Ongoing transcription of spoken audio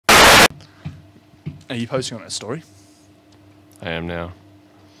Are you posting on that story? I am now.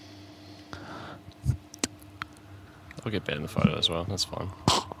 I'll get better in the photo as well. That's fine.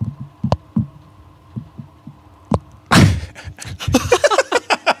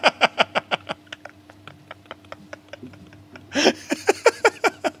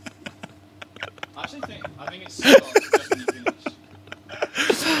 I think it's just when you finish.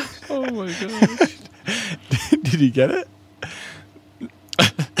 Oh my gosh. Did you get it?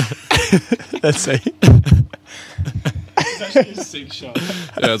 Let's see. It's actually a sick shot.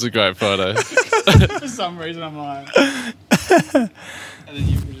 Yeah, it's a great photo. For some reason, I'm like... And then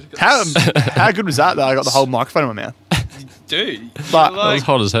you just got... How good was that, though? I got the whole microphone in my mouth. Dude. But- That was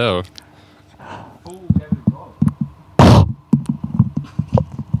hot as hell. Full David Bob.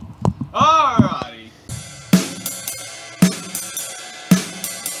 Alrighty.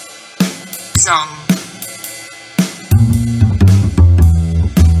 Zoong.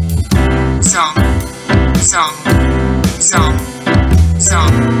 Zoong. Zoong. Zoong.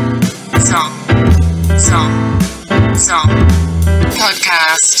 Zoong. Zoong. Zoong. Zoong.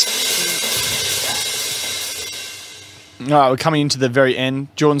 Podcast. All right, we're coming into the very end.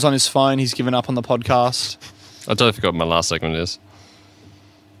 Jordan's on his phone. He's given up on the podcast. I totally forgot what my last segment is.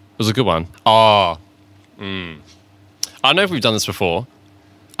 It was a good one. Oh. I don't know if we've done this before.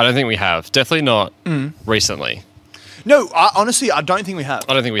 I don't think we have. Definitely not recently. No, honestly, I don't think we have.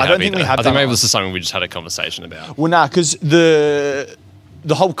 I don't think we have either. I think done maybe it. this is something we just had a conversation about. Well, nah, because the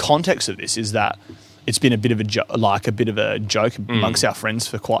whole context of this is that it's been a bit of a joke amongst our friends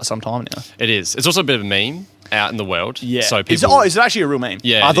for quite some time now. It is. It's also a bit of a meme out in the world. Yeah. So people, is it actually a real meme?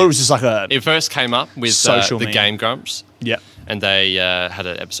 Yeah, I it thought it is. was just like a... It first came up with social the meme. Game Grumps, Yeah. and they had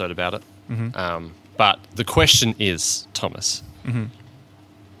an episode about it. But the question is, Thomas,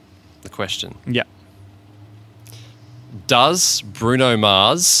 the question, Yeah. does Bruno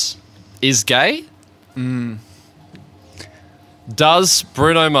Mars is gay? Does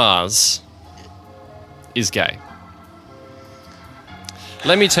Bruno Mars is gay?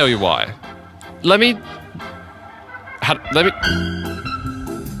 Let me tell you why. Let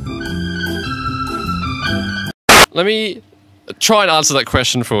me try and answer that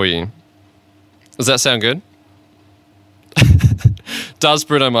question for you. Does that sound good? Does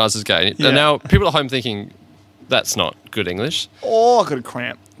Bruno Mars is gay? Yeah. And now people at home thinking that's not good English. Oh, I got a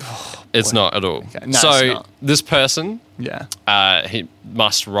cramp. Oh, It's not at all. Okay. No, so it's not. this person, yeah. he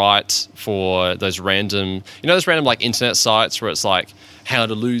must write for those random, those random like internet sites where it's like how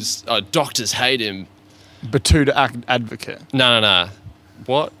to lose. Doctors hate him. Batuta advocate. No.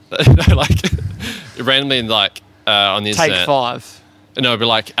 What? No, like randomly like on the internet. Take 5. No, it'll be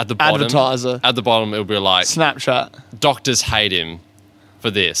like at the bottom. Advertiser. At the bottom, it'll be like Snapchat. doctors hate him for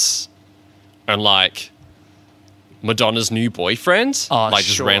this, and like Madonna's new boyfriend, Oh, like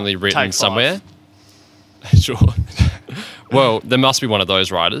just sure. randomly written Take 5. somewhere. Sure. Well, there must be one of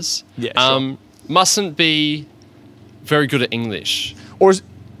those writers. Yeah, sure. Mustn't be very good at English. Or is...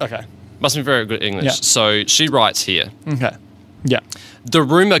 Okay. Must be very good at English. Yeah. So she writes here. Okay. Yeah. The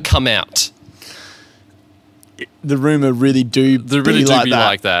rumour come out. The rumour really do The really be do like be that.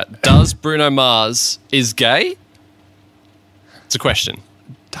 like that. Does Bruno Mars is gay? It's a question.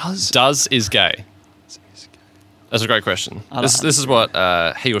 Does is gay? That's a great question. This is what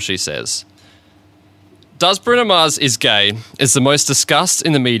he or she says. Does Bruno Mars is gay is the most discussed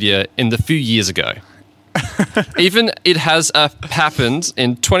in the media in the few years ago. Even it has happened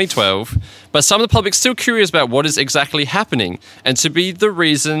in 2012, but some of the public still curious about what is exactly happening, and to be the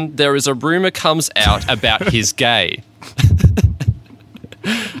reason there is a rumor comes out about his gay.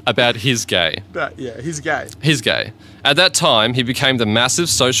 About his gay. Yeah, he's gay. He's gay. At that time, he became the massive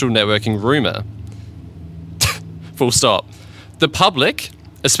social networking rumor. Full stop. The public,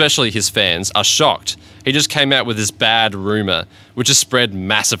 especially his fans, are shocked. He just came out with this bad rumor, which has spread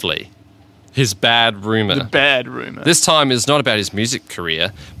massively. His bad rumor. The bad rumour. This time is not about his music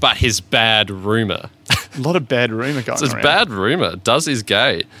career, but his bad rumor. A lot of bad rumour going It's around. bad rumor. Does is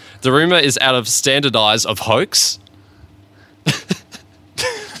gay. The rumor is out of standardized of hoax.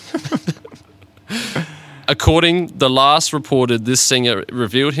 According the last reported, this singer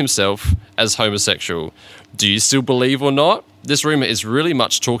revealed himself as homosexual. Do you still believe or not? This rumor is really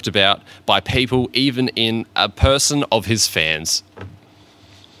much talked about by people, even in a person of his fans.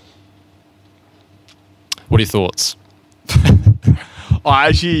 What are your thoughts?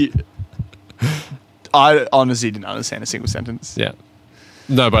 I honestly didn't understand a single sentence. Yeah.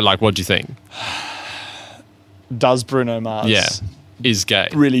 No, but like, what do you think? Does Bruno Mars Yeah. Is gay.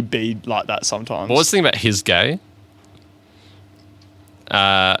 really be like that sometimes? Well, what's the thing about his gay?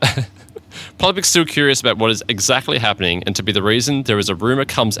 public's still curious about what is exactly happening and to be the reason there is a rumour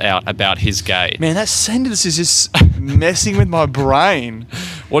comes out about his gay. Man, that sentence is just messing with my brain.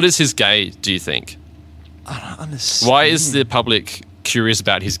 What is his gay, do you think? I don't understand. Why is the public curious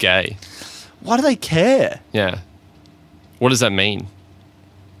about his gay? Why do they care? Yeah. What does that mean?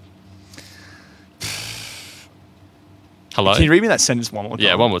 Hello? Can you read me that sentence one more time?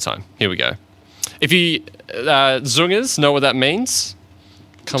 Yeah, one more time. Here we go. If you zoongers know what that means,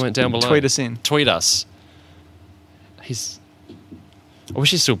 comment down below. Tweet us in. Tweet us. I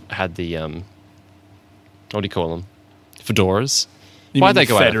wish he still had the what do you call them? Fedoras. Why they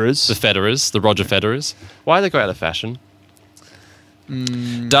go Federers? The Federers, the Roger Federers. Why do they go out of fashion?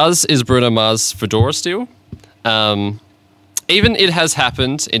 Is Bruno Mars fedora still? Even it has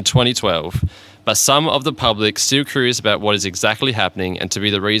happened in 2012, but some of the public still curious about what is exactly happening and to be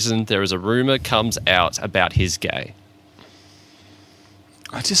the reason there is a rumour comes out about his gay.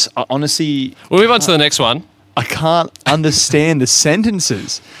 I honestly... We'll move on to the next one. I can't understand the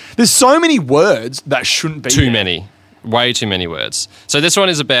sentences. There's so many words that shouldn't be Too there. many. Way too many words. So this one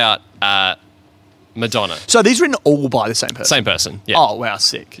is about Madonna. So these written all by the same person? Same person, yeah. Oh, wow,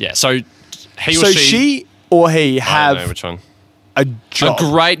 sick. Yeah, so he or So she... she or he I don't know have which one. a A job.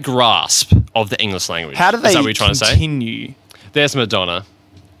 great grasp of the English language. How do they Is that what you're trying to say? continue? There's Madonna.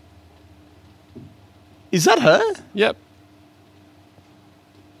 Is that her? Yep.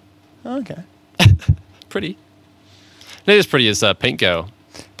 Okay. Pretty. Not as pretty as Pink Girl.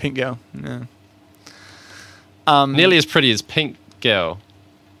 Pink girl. Yeah. Nearly as pretty as Pink Girl.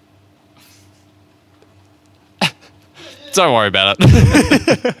 Don't worry about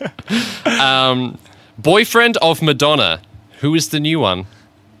it. Boyfriend of Madonna. Who is the new one?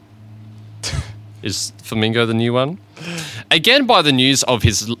 Is Flamingo the new one? Again, by the news of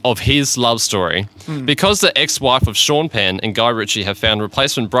his love story, because the ex-wife of Sean Penn and Guy Ritchie have found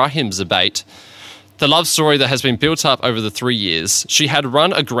replacement Brahim Zabate, the love story that has been built up over the 3 years, she had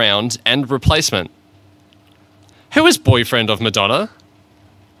run aground and replacement. Who is boyfriend of Madonna?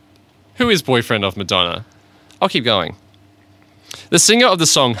 Who is boyfriend of Madonna? I'll keep going. The singer of the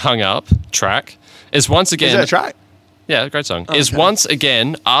song Hung Up track is once again... Is that a track? Yeah, great song. Oh, Is okay. once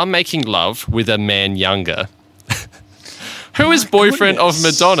again are making love with a man younger. Who is boyfriend goodness.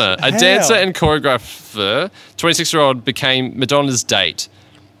 of Madonna? A How? dancer and choreographer. 26-year-old became Madonna's date.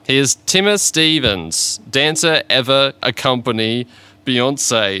 He is Timmer Stevens, dancer ever accompany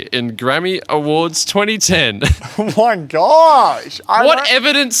Beyonce in Grammy Awards 2010. Oh my gosh. What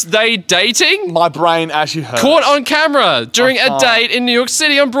evidence they dating? My brain actually hurts. Caught on camera during a Uh-huh. date in New York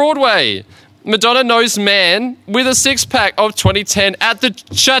City on Broadway. Madonna knows man with a six-pack of 2010 at the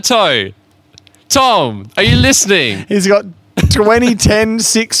Chateau. Thom, are you listening? He's got 2010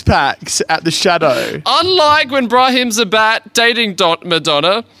 six-packs at the Shadow. Unlike when Brahim Zabat dating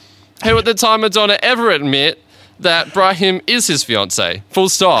Madonna, who at the time Madonna ever admit that Brahim is his fiancé. Full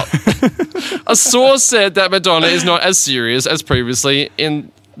stop. A source said that Madonna is not as serious as previously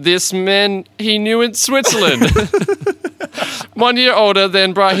in this man he knew in Switzerland. 1 year older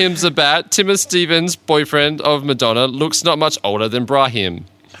than Brahim Zabat, Timmer Stevens, boyfriend of Madonna, looks not much older than Brahim.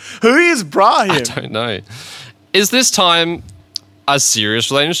 Who is Brahim? I don't know. Is this time a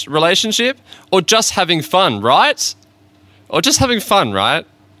serious relationship or just having fun, right? Or just having fun, right?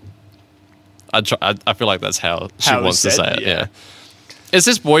 I feel like that's how she How it wants was to say said, it, yeah. yeah. Is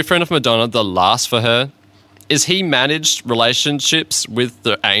this boyfriend of Madonna the last for her? Is he managed relationships with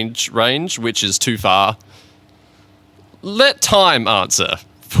the age range, which is too far? Let time answer.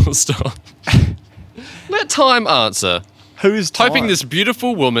 Full stop. Let time answer. Who is Thom? Hoping this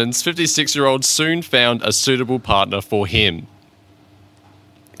beautiful woman's 56-year-old soon found a suitable partner for him.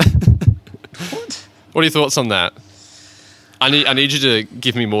 What are your thoughts on that? I need you to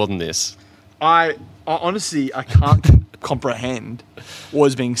give me more than this. I honestly, I can't comprehend what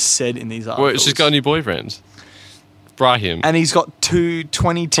is being said in these articles. Well, she's got a new boyfriend. Brahim. And he's got two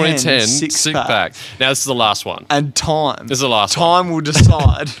 2010, 2010 six-pack. six-pack. Now, this is the last one. And time. This is the last Time will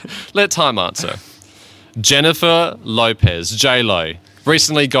decide. Let time answer. Jennifer Lopez, J-Lo,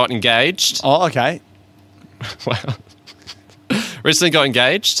 recently got engaged. Oh, okay. Wow. Recently got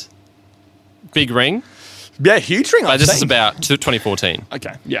engaged. Big ring. Yeah, huge ring. But this is about 2014.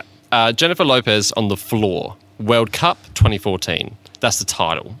 Okay, yeah. Jennifer Lopez on the floor. World Cup 2014. That's the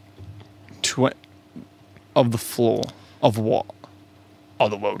title. Of the floor. Of what?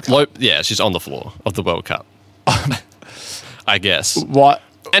 Of the World Cup. Yeah, she's on the floor of the World Cup. I guess. What?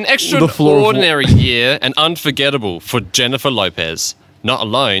 An The floor of extraordinary year and unforgettable for Jennifer Lopez. Not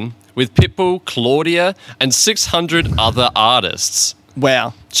alone, with Pitbull, Claudia, and 600 other artists.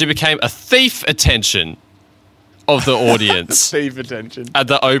 Wow. She became a thief attention. of the audience Thief attention. at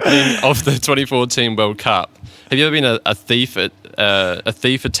the opening of the 2014 World Cup. Have you ever been a thief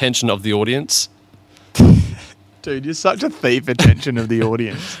attention of the audience? Dude, you're such a thief attention of the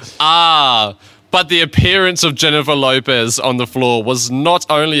audience. But the appearance of Jennifer Lopez on the floor was not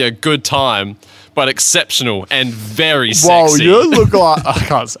only a good time, but exceptional and very sexy. Whoa, you look like... I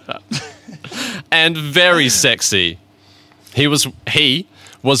can't say that. And very sexy. He was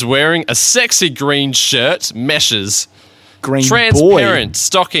wearing a sexy green shirt, meshes, Green transparent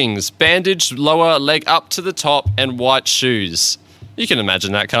stockings, bandaged lower leg up to the top, and white shoes. You can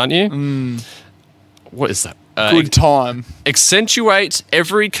imagine that, can't you? What is that? Good time. Accentuate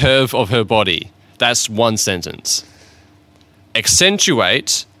every curve of her body. That's one sentence.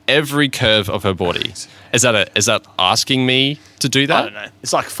 Accentuate every curve of her body. Is that asking me to do that? I don't know.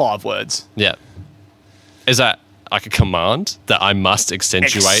 It's like 5 words. Yeah. Is that like a command that I must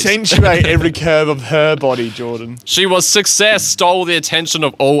accentuate? Accentuate every curve of her body, Jordan. She was success, stole the attention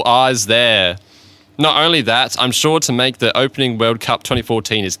of all eyes there. Not only that, I'm sure to make the opening World Cup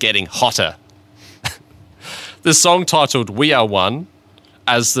 2014 is getting hotter. The song titled We Are One,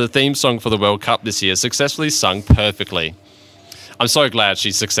 as the theme song for the World Cup this year, successfully sung perfectly. I'm so glad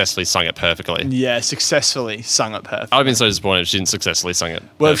she successfully sung it perfectly. Yeah, successfully sung it perfectly. I'd have been so disappointed if she didn't successfully sing it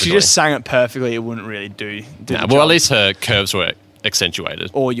Well, perfectly. if she just sang it perfectly, it wouldn't really do the Well, job. at least her curves were accentuated.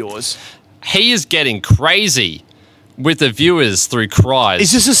 Or yours. He is getting crazy with the viewers through cries.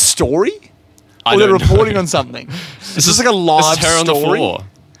 Is this a story? I Or they're don't know. reporting on something? Is this like a live This is her on the story? floor.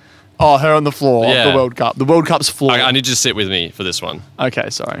 Oh, her on the floor Yeah. of the World Cup. The World Cup's floor. I need you to sit with me for this one.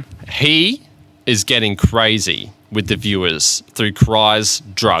 Okay, sorry. He is getting crazy with the viewers through cries,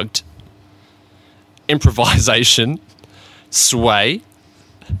 drugged, improvisation, sway,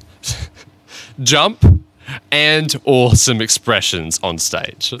 jump, and awesome expressions on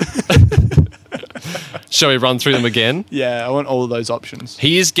stage. Shall we run through them again? Yeah, I want all of those options.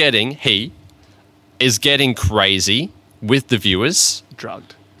 He is getting crazy with the viewers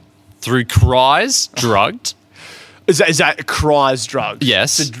Drugged. through cries, drugged. Is that cries drugged?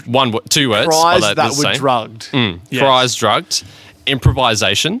 Yes, So 2 words. cries I'll that just were say. drugged. Yes. Cries, drugged.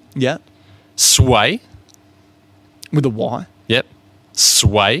 Improvisation. Yeah. Sway. With a Y. Yep.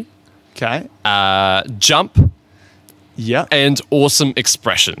 Sway. Okay. Jump. Yeah. And awesome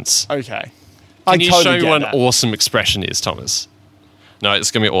expressions. Okay. Can you show me get what an that. awesome expression is, Thomas? No,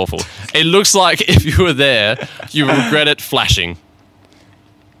 it's going to be awful. It looks like if you were there, you would regret it flashing.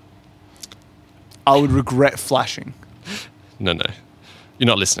 I would regret flashing. No. You're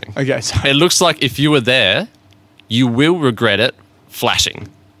not listening. Okay, sorry. It looks like if you were there, you will regret it flashing.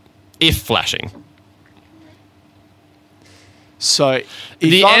 If flashing. So, if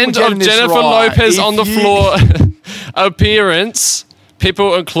The I'm end getting of this Jennifer right, Lopez if on the you- floor appearance.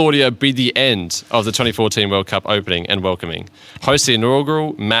 Pippo and Claudia be the end of the 2014 World Cup opening and welcoming. Host the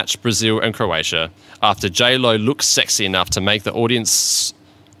inaugural match Brazil and Croatia after J-Lo looks sexy enough to make the audience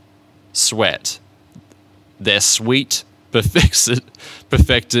sweat. Their sweet perfected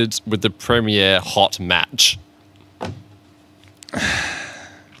with the premiere hot match.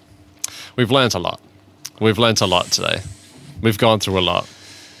 We've learnt a lot. We've learnt a lot today. We've gone through a lot.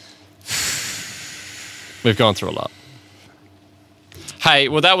 We've gone through a lot. Hey,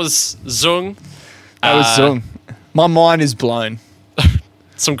 well, that was Zoong. That was Zoong. My mind is blown.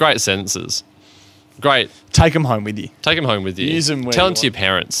 Some great sentences. Great. Take them home with you. Take them home with you. Use 'em where Tell you them to your want.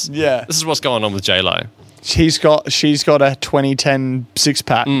 parents. Yeah. This is what's going on with J-Lo. She's got a 2010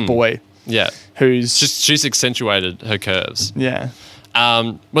 six-pack boy Yeah. who's She's accentuated her curves. yeah.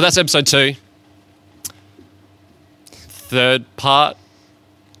 Well, that's episode 2. Third part.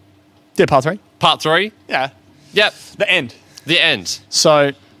 Yeah, part 3. Part 3. Yeah. Yep. The end. The end.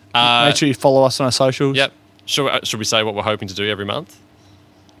 So make sure you follow us on our socials. Yep. Should we say what we're hoping to do every month?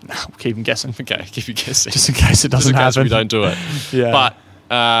 We'll keep them guessing. Okay, keep you guessing. Just in case it Just in doesn't case happen. we don't do it. Yeah.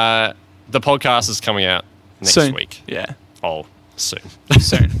 But the podcast is coming out next soon. week. Yeah. Oh, soon.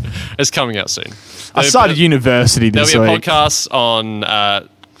 Soon. It's coming out soon. I started university There'll this be a week. podcast on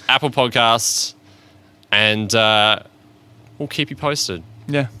Apple Podcasts, and we'll keep you posted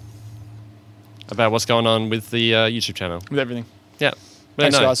Yeah. about what's going on with the YouTube channel. With everything. Yeah.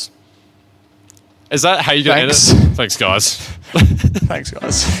 Thanks, guys. Is that how you're going to Thanks. edit it? Thanks, guys. Thanks,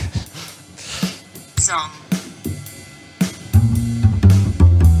 guys. Song.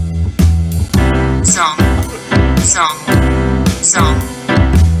 Song. Song.